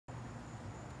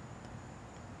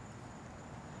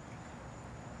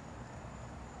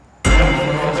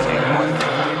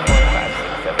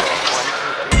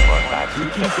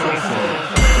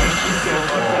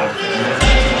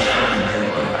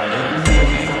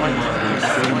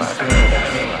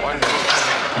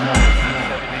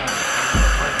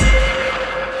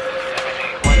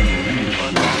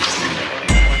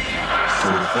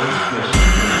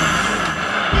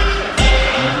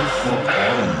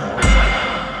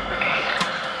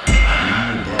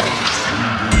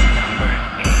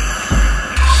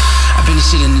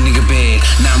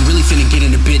Now I'm really finna get in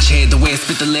the bitch head. The way I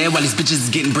spit the lead while these bitches is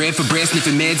getting bread for bread,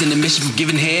 sniffing meds in the mission from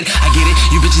giving head. I get it,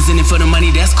 you bitches in it for the money,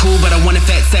 that's cool, but I want a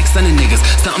fat sex on the niggas.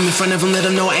 Something in front of them, let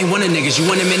them know I ain't one of niggas. You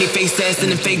want a many face ass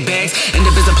in the fake bags. End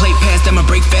up as a plate pass, that my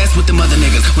break fast with them other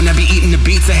niggas. When I be eating the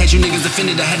beats, I had you niggas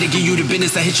offended. I had to give you the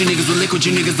business. I hit you niggas with liquid,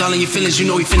 you niggas all in your feelings. You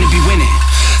know we finna be winning.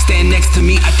 Stand next to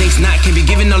me, I think's not. Can't be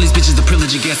giving all these bitches the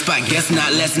privilege of guest spot. Guess not,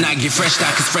 let's not get fresh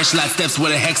stock, cause fresh lot steps with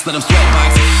a hex, let them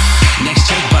sweatbox. Next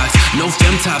checkbox, no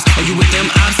fem tops. Are you with them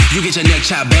ops? You get your neck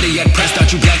chopped. Better yet, pressed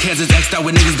out. You blackheads is X'd out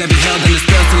with niggas that be held in the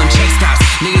spell till them check stops.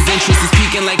 Niggas' interest is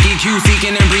peaking like EQ,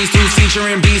 seeking and breeze throughs,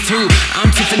 featuring beats too. I'm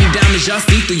Tiffany Diamonds, y'all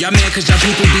see through. Y'all mad cause y'all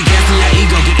people be gassing y'all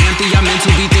ego. Get amped, y'all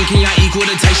mental be thinking y'all equal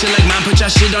to take shit like mine. Put y'all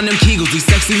shit on them kegels. These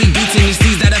sexy league beats and these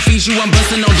seeds that I feed you. I'm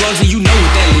busting on drugs and you know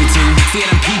what that lead to. See it,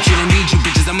 I'm peach, you don't need you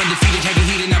bitches. I'm undefeated, heavy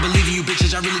heated, I believe